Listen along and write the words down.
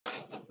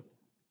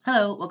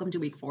Hello, welcome to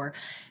week 4.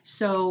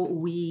 So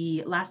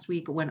we last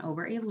week went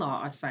over a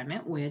law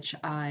assignment, which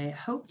I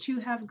hope to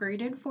have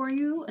graded for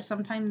you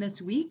sometime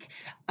this week.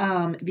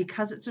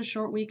 Because it's a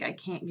short week, I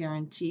can't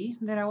guarantee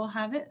that I will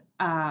have it.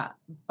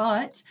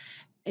 But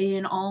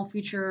in all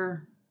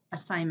future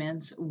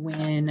assignments,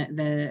 when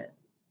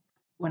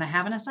I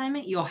have an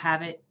assignment, you'll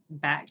have it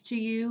back to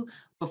you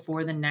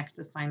before the next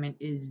assignment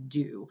is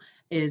due,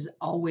 is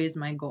always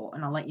my goal.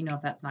 And I'll let you know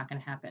if that's not going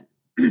to happen.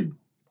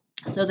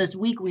 So this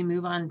week we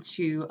move on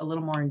to a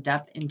little more in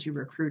depth into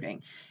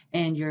recruiting.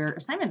 And your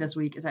assignment this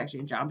week is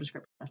actually a job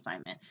description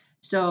assignment.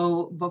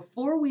 So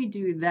before we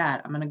do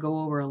that, I'm going to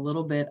go over a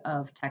little bit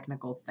of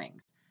technical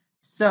things.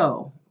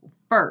 So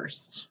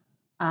first,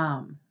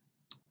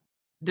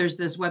 there's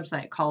this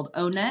website called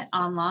ONET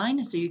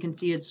Online. So you can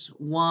see it's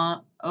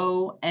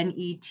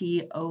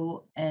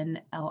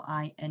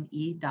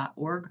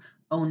ONETONLINE.org,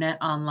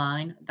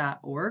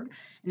 onetonline.org.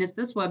 And it's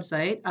this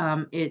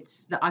website.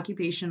 It's the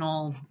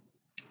occupational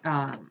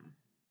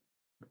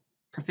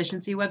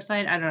proficiency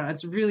website. I don't know.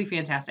 It's really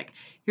fantastic.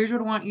 Here's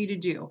what I want you to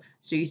do.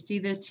 So you see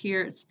this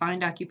here. It's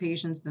find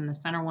occupations. Then the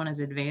center one is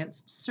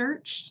advanced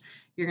search.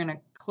 You're going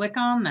to click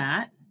on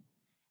that.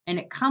 And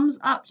it comes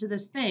up to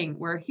this thing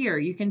where here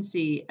you can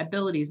see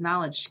abilities,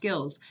 knowledge,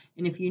 skills.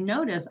 And if you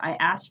notice, I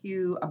asked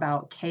you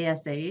about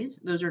KSAs.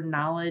 Those are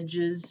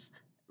knowledges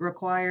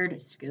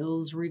required,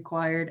 skills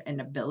required, and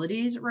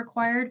abilities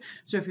required.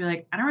 So if you're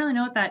like, I don't really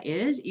know what that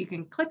is, you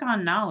can click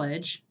on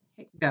knowledge,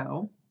 hit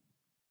go.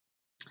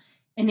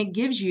 And it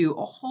gives you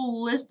a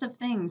whole list of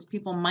things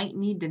people might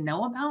need to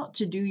know about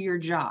to do your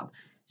job.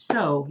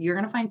 So you're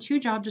going to find 2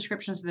 job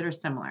descriptions that are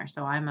similar.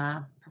 So I'm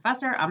a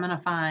professor. I'm going to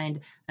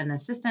find an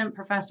assistant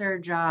professor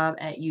job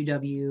at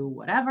UW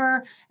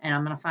whatever, and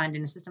I'm going to find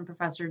an assistant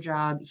professor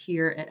job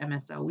here at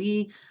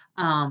MSOE,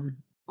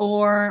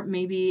 or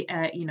maybe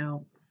at,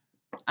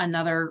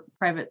 another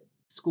private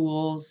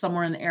school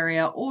somewhere in the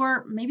area,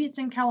 or maybe it's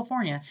in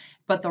California,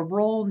 but the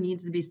role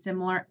needs to be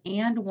similar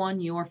and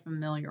one you're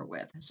familiar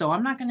with. So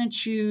I'm not going to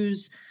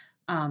choose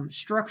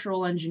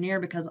structural engineer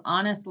because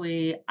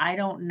honestly, I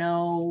don't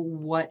know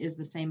what is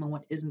the same and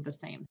what isn't the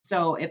same.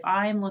 So if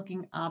I'm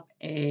looking up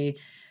a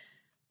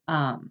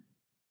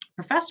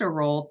professor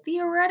role,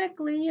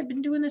 theoretically, I've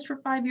been doing this for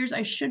 5 years,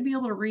 I should be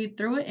able to read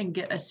through it and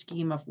get a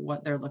scheme of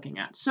what they're looking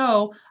at.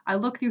 So I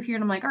look through here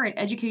and I'm like, all right,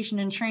 education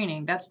and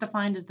training. That's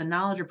defined as the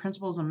knowledge of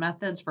principles and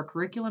methods for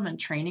curriculum and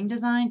training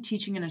design,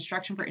 teaching and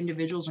instruction for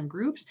individuals and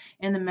groups,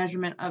 and the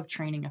measurement of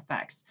training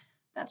effects.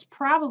 That's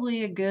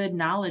probably a good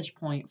knowledge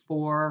point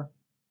for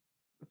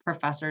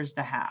professors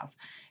to have.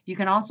 You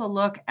can also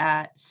look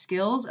at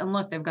skills, and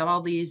look, they've got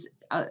all these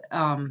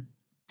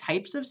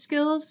types of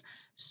skills.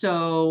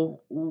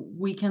 So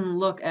we can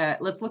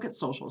let's look at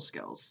social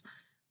skills.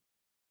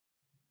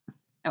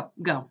 Oh,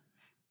 go.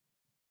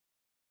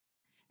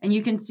 And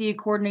you can see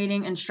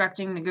coordinating,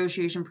 instructing,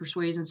 negotiation,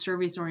 persuasion,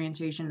 service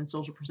orientation, and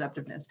social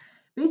perceptiveness.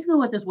 Basically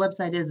what this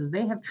website is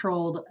they have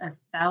trolled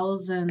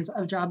thousands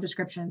of job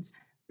descriptions,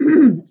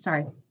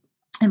 sorry,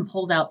 and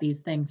pulled out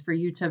these things for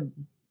you to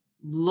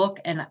look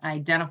and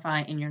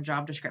identify in your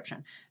job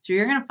description. So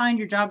you're going to find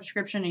your job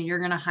description and you're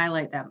going to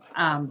highlight them.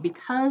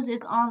 Because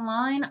it's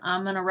online,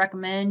 I'm going to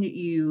recommend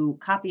you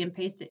copy and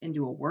paste it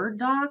into a Word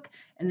doc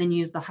and then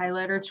use the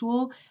highlighter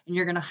tool. And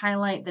you're going to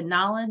highlight the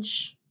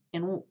knowledge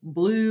in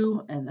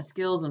blue and the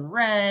skills in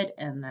red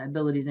and the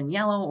abilities in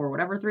yellow or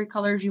whatever 3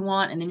 colors you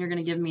want. And then you're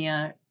going to give me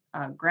a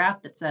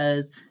graph that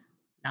says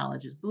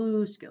knowledge is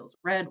blue, skills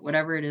red,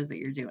 whatever it is that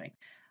you're doing.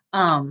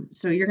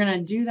 So you're going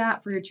to do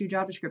that for your 2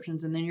 job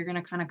descriptions, and then you're going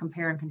to kind of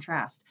compare and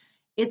contrast.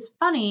 It's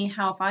funny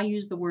how if I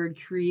use the word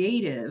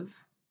creative,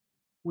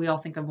 we all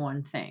think of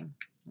one thing,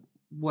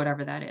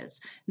 whatever that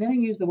is. And then I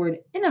use the word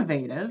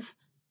innovative,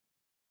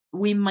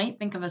 we might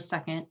think of a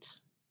second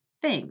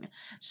thing.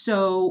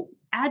 So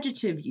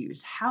adjective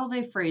use, how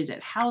they phrase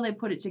it, how they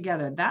put it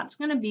together, that's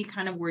going to be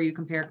kind of where you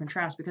compare and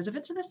contrast, because if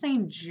it's the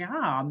same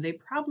job, they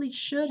probably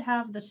should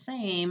have the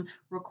same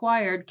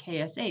required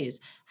KSAs.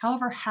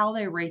 However, how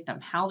they rate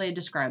them, how they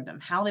describe them,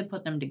 how they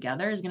put them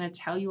together is going to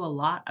tell you a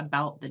lot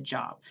about the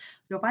job.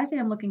 So if I say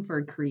I'm looking for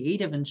a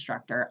creative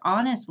instructor,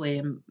 honestly,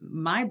 in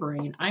my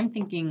brain, I'm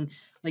thinking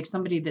like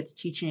somebody that's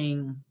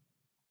teaching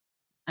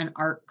an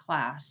art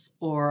class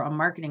or a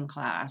marketing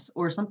class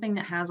or something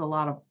that has a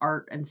lot of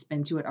art and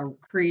spin to it, a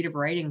creative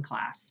writing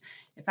class.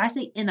 If I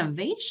say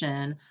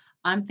innovation,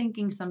 I'm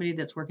thinking somebody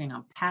that's working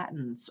on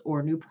patents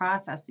or new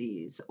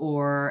processes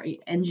or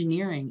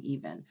engineering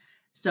even.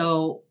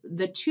 So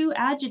the 2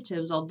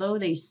 adjectives, although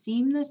they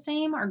seem the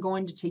same, are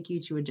going to take you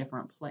to a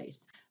different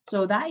place.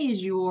 So that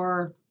is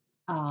your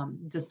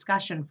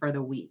discussion for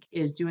the week,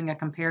 is doing a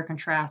compare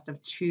contrast of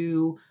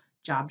 2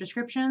 job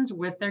descriptions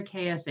with their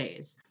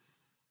KSAs.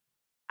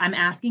 I'm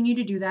asking you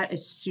to do that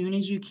as soon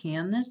as you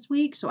can this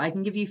week so I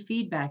can give you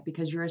feedback,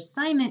 because your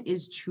assignment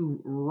is to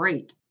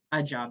write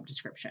a job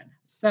description.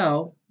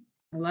 So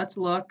let's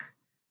look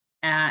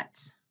at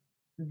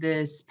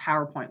this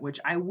PowerPoint,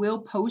 which I will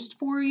post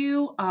for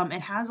you.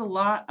 It has a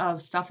lot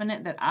of stuff in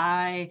it that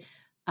I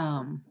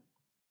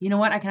You know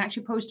what? I can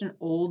actually post an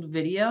old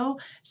video.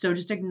 So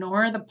just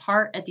ignore the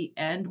part at the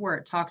end where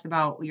it talks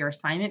about your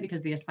assignment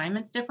because the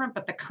assignment's different,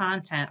 but the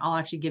content, I'll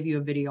actually give you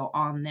a video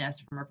on this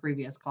from a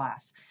previous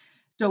class.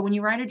 So when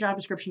you write a job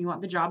description, you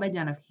want the job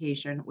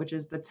identification, which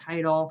is the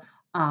title.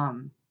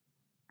 Hold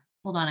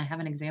on, I have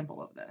an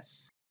example of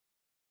this.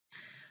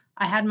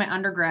 I had my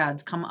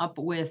undergrads come up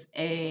with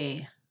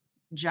a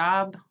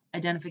job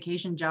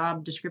identification,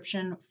 job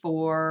description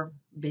for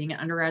being an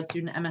undergrad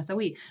student at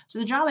MSOE. So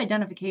the job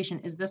identification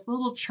is this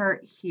little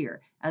chart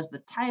here as the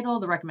title,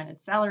 the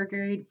recommended salary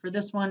grade. For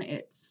this one,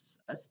 it's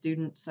a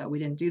student, so we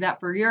didn't do that.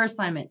 For your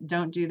assignment,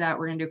 don't do that.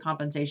 We're going to do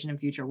compensation in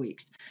future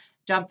weeks.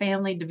 Job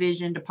family,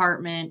 division,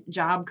 department,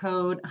 job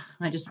code.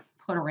 I just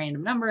put a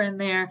random number in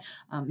there,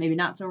 maybe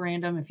not so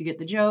random if you get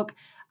the joke.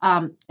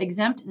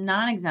 Exempt,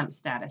 non-exempt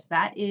status.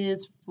 That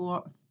is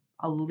for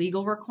a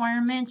legal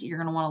requirement. You're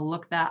going to want to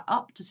look that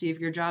up to see if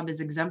your job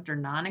is exempt or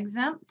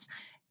non-exempt.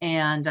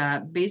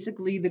 And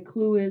basically the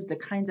clue is the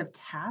kinds of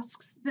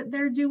tasks that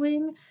they're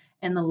doing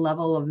and the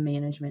level of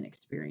management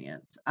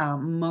experience.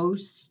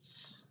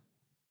 Most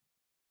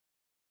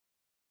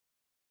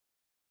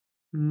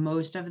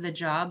of the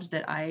jobs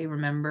that I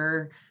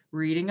remember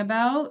reading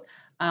about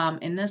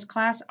in this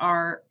class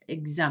are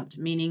exempt,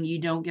 meaning you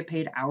don't get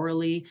paid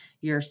hourly.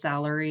 Your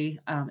salary,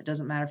 it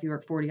doesn't matter if you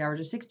work 40 hours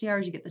or 60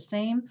 hours, you get the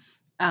same.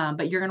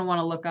 But you're going to want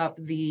to look up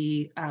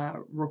the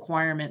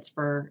requirements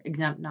for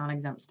exempt,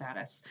 non-exempt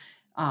status.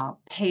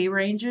 Pay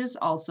ranges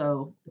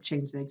also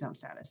change the exempt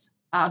status.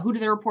 Who do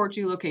they report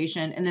to,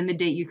 location, and then the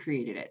date you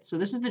created it. So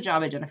this is the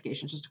job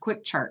identification, just a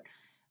quick chart.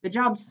 The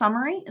job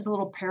summary is a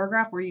little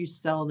paragraph where you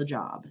sell the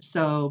job.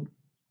 So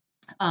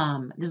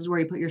this is where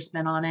you put your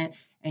spin on it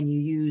and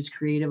you use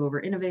creative over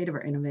innovative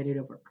or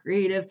innovative over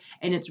creative.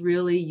 And it's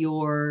really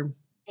your,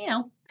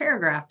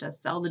 paragraph to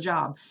sell the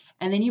job.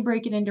 And then you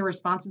break it into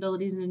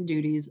responsibilities and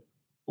duties,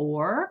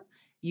 or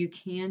you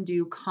can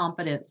do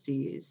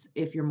competencies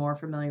if you're more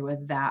familiar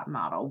with that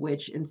model,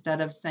 which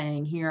instead of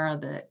saying here are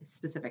the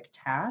specific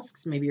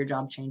tasks, maybe your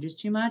job changes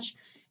too much,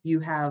 you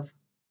have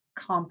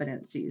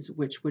competencies,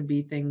 which would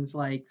be things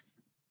like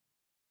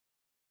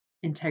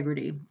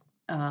integrity.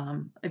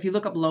 If you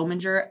look up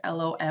Lominger,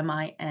 Lominger,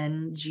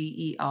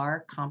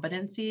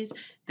 competencies,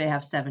 they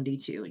have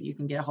 72, and you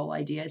can get a whole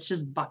idea. It's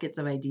just buckets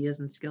of ideas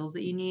and skills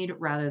that you need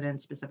rather than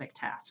specific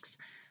tasks.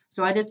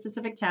 So I did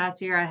specific tasks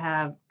here. I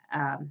have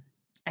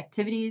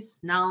activities,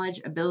 knowledge,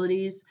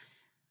 abilities.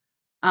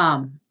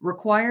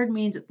 Required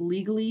means it's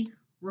legally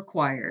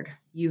required.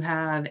 You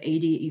have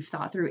you've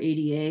thought through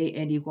ADA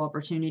and equal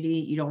opportunity.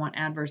 You don't want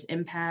adverse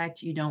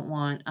impact. You don't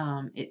want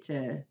it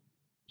to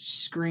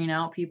screen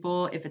out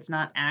people if it's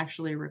not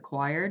actually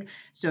required.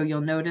 So you'll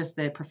notice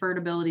that preferred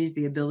abilities,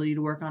 the ability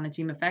to work on a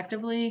team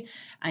effectively.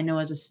 I know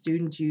as a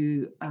student,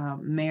 you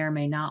may or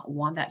may not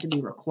want that to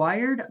be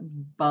required,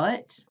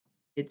 but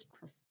it's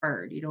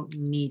preferred. You don't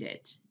need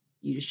it.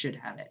 You just should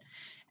have it.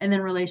 And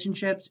then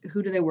relationships,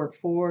 who do they work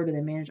for? Do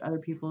they manage other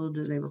people?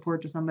 Do they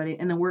report to somebody?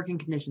 And then working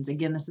conditions.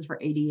 Again, this is for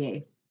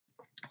ADA.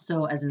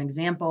 So as an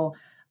example,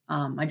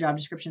 my job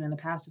description in the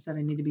past has said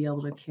I need to be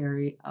able to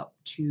carry up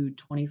to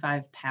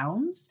 25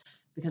 pounds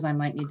because I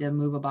might need to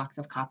move a box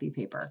of copy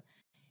paper.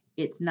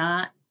 It's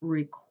not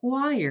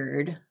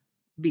required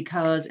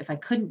because if I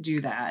couldn't do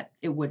that,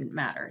 it wouldn't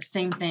matter.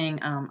 Same thing,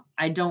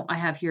 I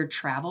have here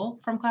travel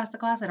from class to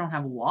class. I don't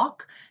have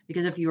walk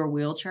because if you are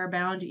wheelchair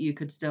bound, you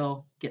could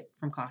still get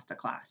from class to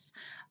class.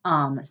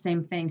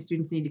 Same thing,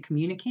 students need to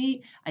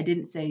communicate. I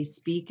didn't say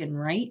speak and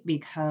write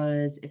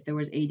because if there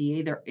was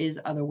ADA, there is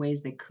other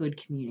ways they could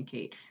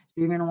communicate. So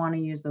you're going to want to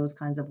use those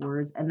kinds of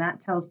words, and that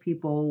tells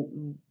people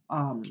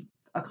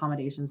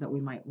accommodations that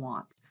we might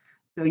want.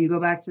 So you go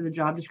back to the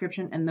job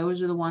description, and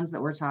those are the ones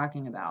that we're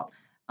talking about.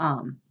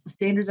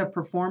 Standards of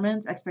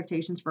performance,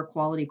 expectations for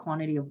quality,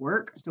 quantity of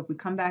work. So if we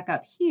come back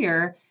up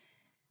here,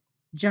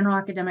 general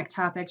academic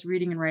topics,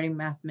 reading and writing,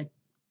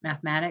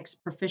 mathematics,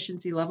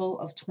 proficiency level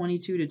of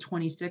 22 to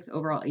 26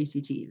 overall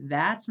ACT.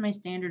 That's my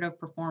standard of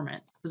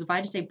performance. Because if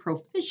I just say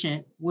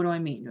proficient, what do I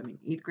mean? Do I mean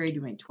 8th grade?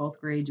 Do I mean 12th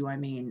grade? Do I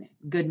mean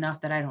good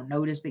enough that I don't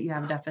notice that you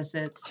have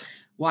deficits?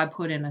 Why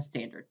put in a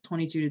standard,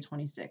 22 to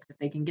 26? If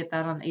they can get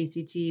that on the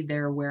ACT,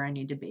 they're where I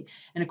need to be.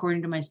 And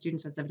according to my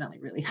students, that's evidently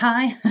really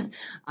high.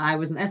 I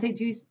was an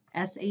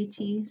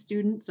SAT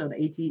student, so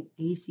the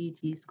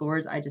ACT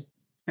scores, I just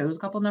chose a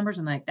couple numbers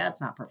and that's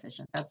not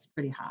proficient. That's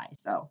pretty high.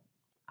 So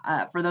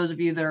for those of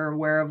you that are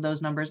aware of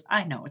those numbers,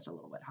 I know it's a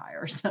little bit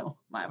higher, so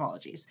my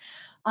apologies.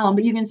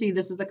 But you can see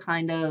this is the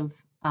kind of,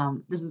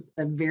 this is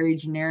a very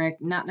generic,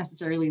 not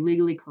necessarily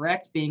legally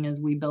correct, being as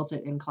we built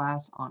it in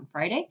class on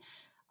Friday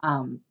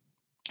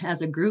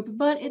as a group,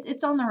 but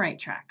it's on the right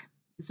track.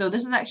 So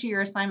this is actually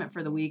your assignment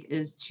for the week,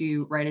 is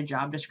to write a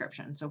job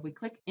description. So if we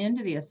click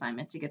into the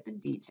assignment to get the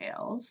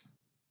details,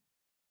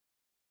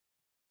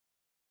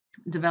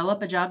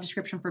 develop a job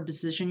description for a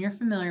position you're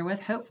familiar with.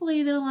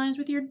 Hopefully that aligns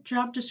with your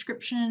job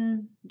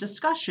description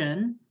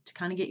discussion to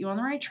kind of get you on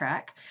the right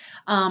track.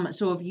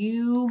 So if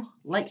you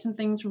like some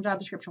things from job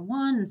description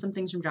 1 and some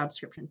things from job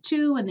description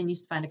 2, and then you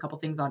find a couple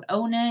things on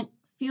Own It,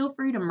 feel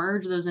free to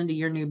merge those into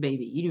your new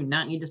baby. You do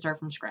not need to start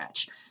from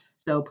scratch.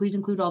 So please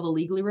include all the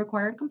legally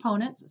required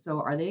components.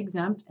 So are they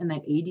exempt? And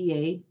that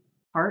ADA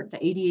part,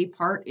 the ADA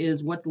part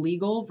is what's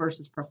legal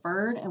versus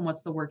preferred and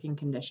what's the working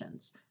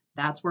conditions.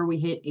 That's where we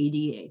hit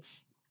ADA.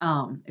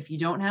 If you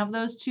don't have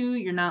those two,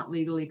 you're not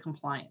legally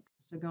compliant.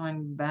 So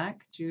going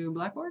back to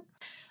Blackboard.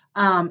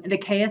 The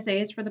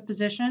KSAs for the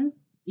position,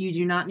 you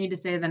do not need to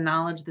say the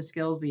knowledge, the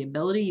skills, the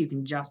ability. You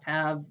can just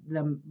have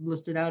them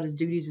listed out as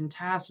duties and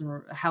tasks,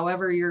 and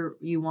however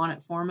you want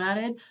it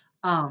formatted,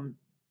 and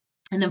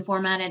then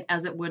formatted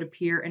as it would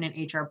appear in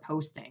an HR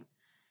posting.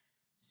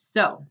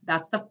 So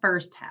that's the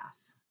first half,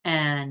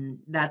 and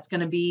that's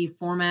going to be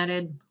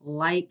formatted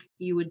like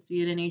you would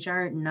see it in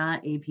HR,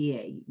 not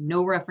APA.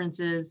 No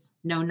references,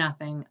 no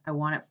nothing. I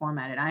want it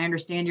formatted. I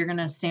understand you're going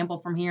to sample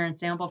from here and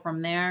sample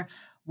from there.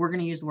 We're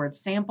going to use the word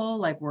sample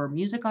like we're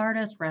music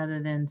artists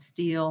rather than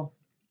steal.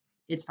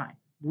 It's fine.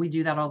 We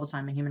do that all the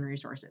time in human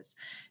resources.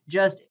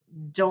 Just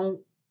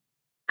don't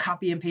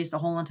copy and paste the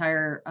whole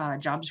entire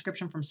job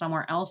description from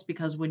somewhere else,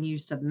 because when you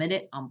submit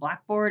it on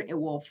Blackboard, it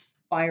will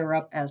fire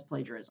up as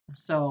plagiarism.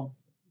 So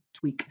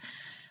tweak.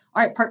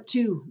 All right, part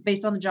 2,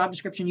 based on the job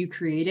description you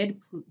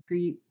created,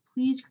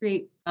 please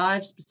create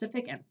 5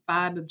 specific and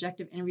 5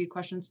 objective interview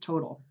questions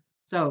total.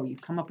 So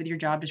you've come up with your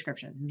job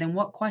description. Then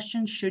what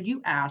questions should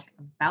you ask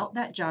about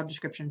that job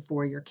description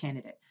for your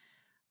candidate?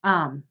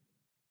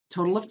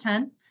 Total of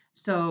 10.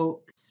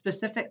 So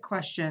specific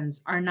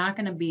questions are not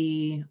going to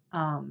be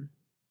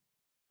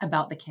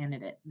about the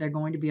candidate. They're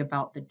going to be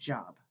about the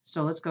job.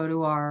 So let's go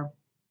to our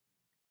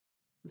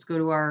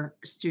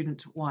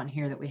student one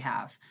here that we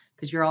have,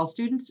 because you're all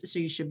students, so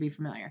you should be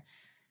familiar.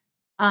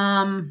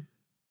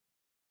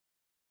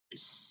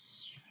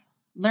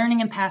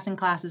 Learning and passing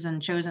classes in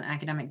chosen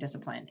academic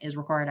discipline is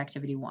required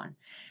activity 1.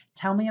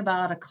 Tell me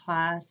about a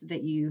class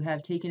that you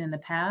have taken in the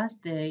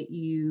past that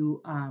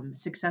you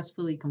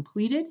successfully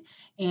completed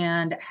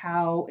and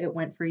how it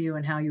went for you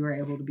and how you were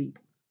able to be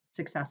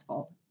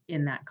successful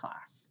in that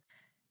class.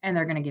 And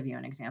they're going to give you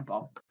an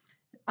example.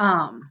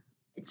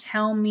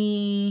 Tell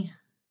me,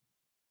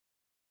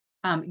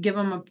 give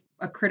them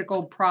a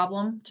critical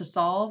problem to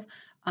solve.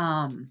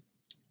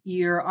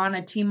 You're on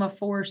a team of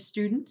 4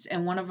 students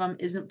and one of them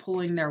isn't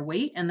pulling their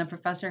weight, and the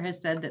professor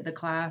has said that the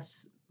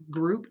class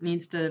group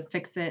needs to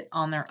fix it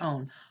on their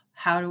own.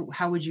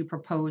 How would you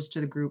propose to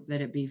the group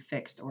that it be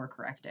fixed or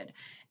corrected?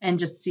 And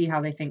just see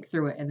how they think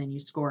through it, and then you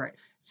score it.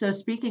 So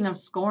speaking of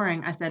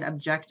scoring, I said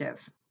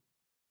objective.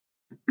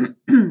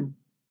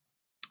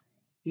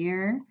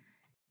 Here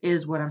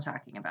is what I'm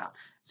talking about.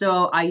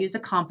 So I used a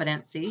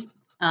competency,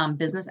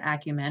 business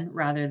acumen,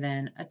 rather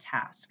than a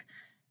task.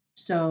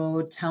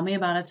 So tell me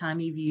about a time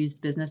you've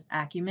used business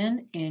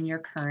acumen in your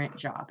current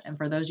job. And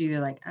for those of you who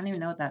are like, I don't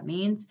even know what that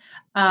means,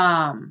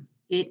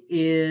 it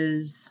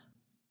is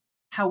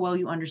how well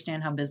you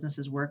understand how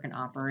businesses work and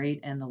operate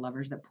and the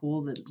levers that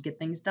pull to get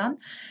things done.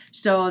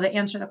 So they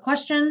answer the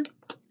question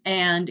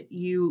and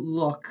you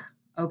look,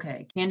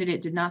 okay,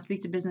 candidate did not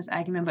speak to business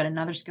acumen, but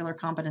another skill or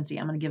competency,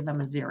 I'm going to give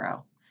them a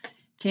 0.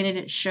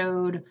 Candidate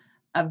showed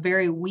a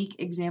very weak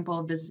example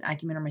of business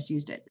acumen or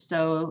misused it.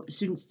 So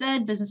students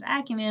said business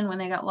acumen when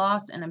they got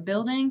lost in a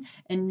building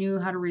and knew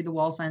how to read the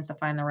wall signs to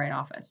find the right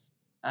office.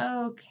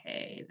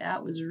 Okay,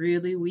 that was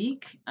really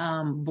weak.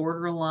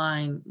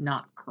 Borderline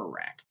not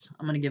correct.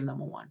 I'm going to give them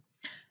a 1.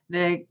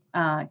 The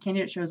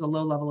candidate shows a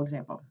low-level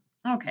example.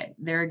 Okay,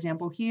 their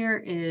example here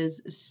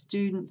is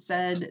student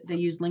said they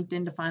used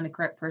LinkedIn to find the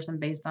correct person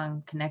based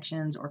on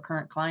connections or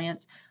current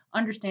clients,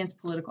 understands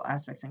political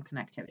aspects and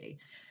connectivity.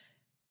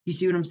 You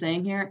see what I'm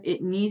saying here?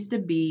 It needs to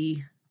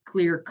be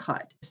clear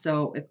cut.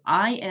 So if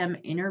I am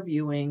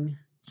interviewing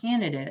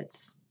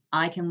candidates,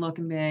 I can look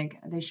and be like,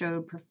 they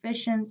showed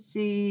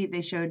proficiency,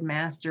 they showed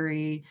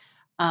mastery,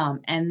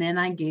 and then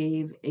I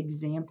gave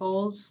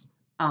examples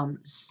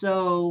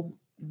so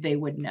they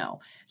would know.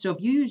 So if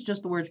you use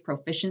just the words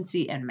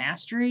proficiency and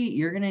mastery,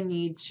 you're going to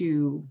need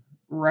to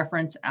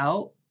reference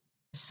out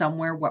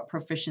somewhere what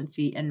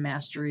proficiency and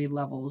mastery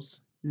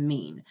levels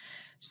mean.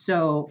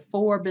 So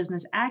for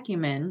business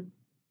acumen,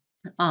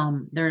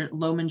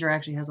 Lominger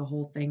actually has a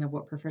whole thing of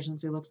what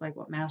proficiency looks like,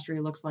 what mastery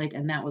looks like,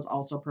 and that was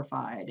also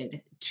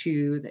provided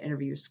to the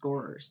interview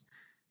scorers.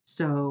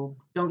 So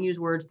don't use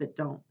words that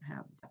don't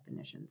have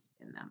definitions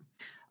in them.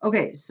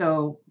 Okay,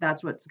 so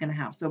that's what's going to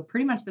have. So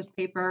pretty much this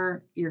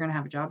paper, you're going to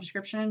have a job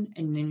description,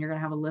 and then you're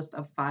going to have a list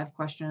of 5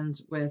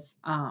 questions with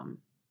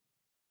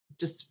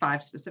just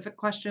 5 specific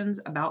questions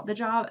about the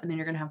job, and then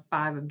you're going to have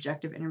 5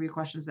 objective interview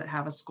questions that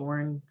have a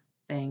scoring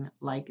thing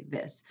like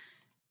this.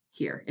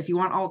 Here, if you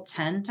want all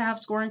 10 to have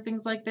scoring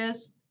things like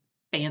this,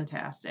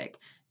 fantastic.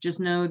 Just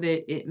know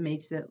that it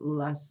makes it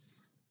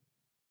less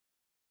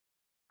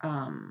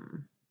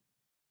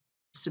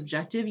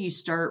subjective. You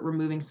start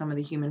removing some of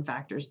the human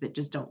factors that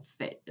just don't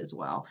fit as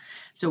well.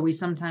 So we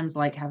sometimes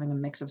like having a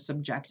mix of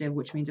subjective,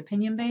 which means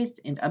opinion-based,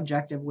 and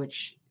objective,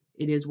 which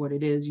it is what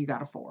it is, you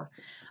got a 4.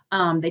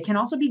 They can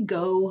also be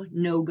go,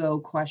 no-go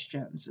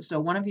questions. So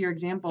one of your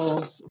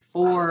examples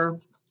for,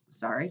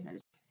 sorry, I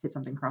just hit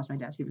something across my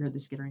desk. Have you heard the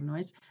skittering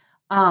noise?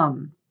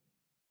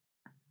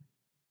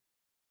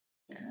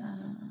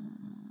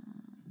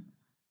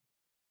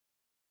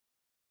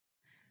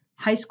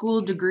 High school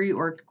degree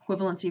or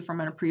equivalency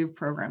from an approved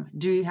program.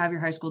 Do you have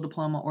your high school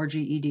diploma or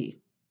GED?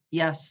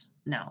 Yes,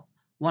 no.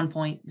 1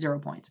 point, 0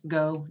 points.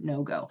 Go,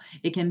 no go.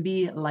 It can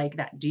be like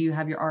that. Do you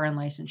have your RN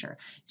licensure?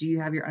 Do you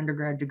have your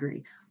undergrad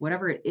degree?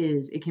 Whatever it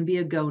is, it can be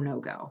a go, no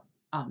go.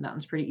 That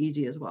one's pretty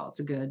easy as well. It's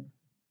a good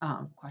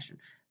question.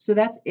 So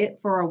that's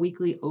it for our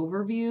weekly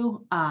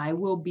overview. I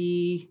will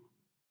be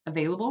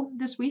available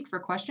this week for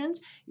questions.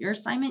 Your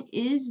assignment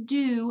is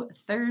due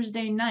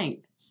Thursday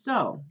night.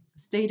 So,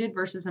 stated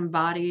versus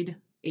embodied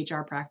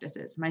HR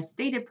practices. My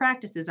stated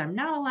practice is I'm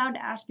not allowed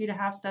to ask you to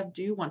have stuff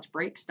due once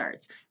break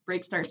starts.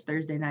 Break starts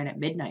Thursday night at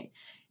midnight.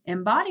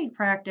 Embodied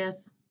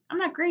practice, I'm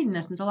not grading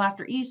this until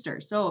after Easter.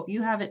 So if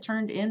you have it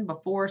turned in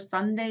before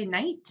Sunday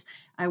night,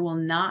 I will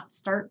not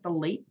start the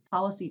late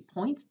policy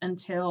points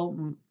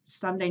until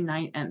Sunday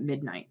night at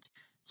midnight.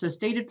 So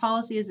stated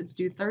policy is it's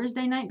due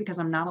Thursday night because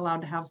I'm not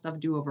allowed to have stuff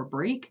due over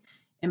break.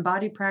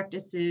 Embodied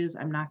practice is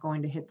I'm not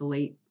going to hit the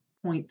late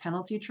point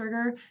penalty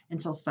trigger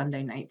until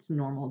Sunday night's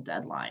normal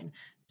deadline.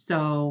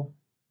 So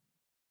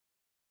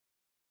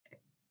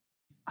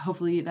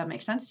hopefully that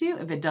makes sense to you.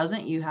 If it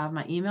doesn't, you have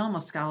my email,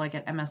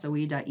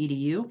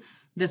 moskalik@msoe.edu.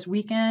 This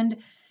weekend,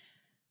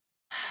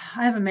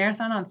 I have a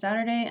marathon on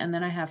Saturday, and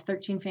then I have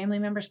 13 family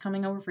members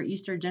coming over for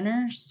Easter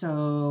dinner.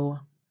 So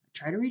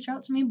try to reach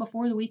out to me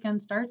before the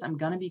weekend starts. I'm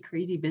going to be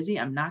crazy busy.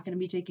 I'm not going to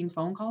be taking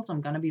phone calls.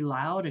 I'm going to be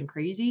loud and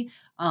crazy.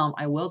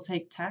 I will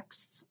take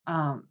texts.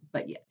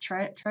 But yeah,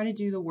 try to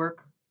do the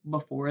work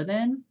before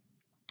then.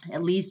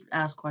 At least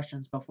ask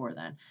questions before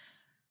then.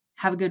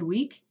 Have a good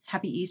week.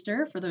 Happy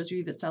Easter for those of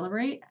you that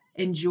celebrate.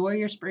 Enjoy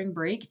your spring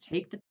break.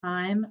 Take the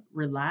time,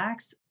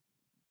 relax,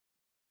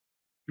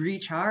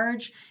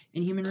 recharge.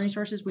 In human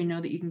resources, we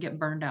know that you can get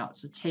burned out.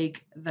 So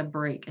take the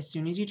break. As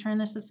soon as you turn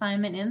this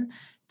assignment in,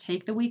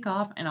 take the week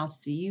off, and I'll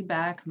see you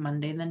back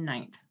Monday the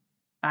 9th.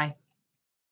 Bye.